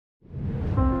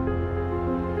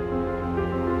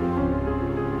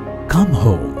Come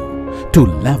home to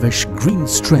lavish green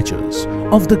stretches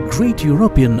of the great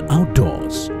European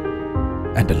outdoors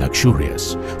and a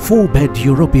luxurious 4-bed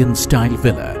European-style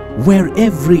villa where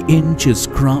every inch is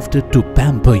crafted to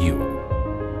pamper you.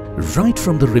 Right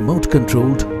from the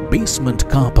remote-controlled basement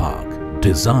car park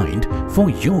designed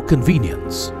for your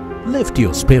convenience. Lift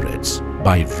your spirits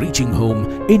by reaching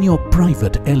home in your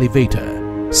private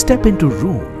elevator. Step into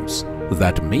rooms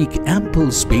that make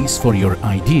ample space for your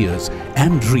ideas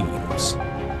and dreams.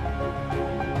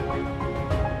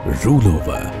 Rule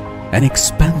over an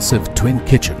expansive twin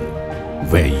kitchen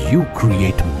where you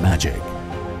create magic.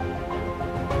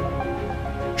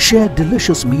 Share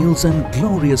delicious meals and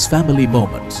glorious family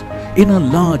moments in a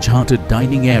large-hearted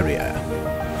dining area.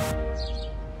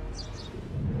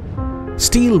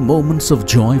 Steal moments of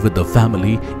joy with the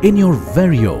family in your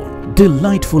very own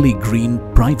delightfully green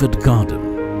private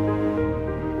garden.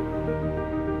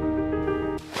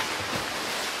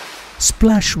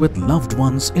 Splash with loved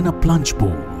ones in a plunge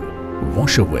pool.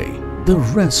 Wash away the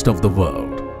rest of the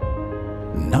world.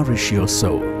 Nourish your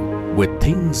soul with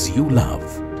things you love.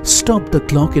 Stop the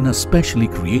clock in a specially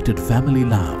created family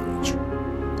lounge.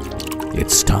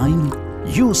 It's time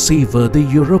you savor the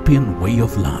European way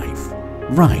of life,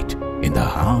 right in the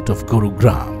heart of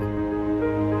Gurugram.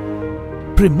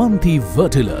 Primanthi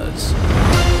Vertilers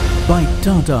by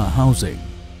TATA Housing.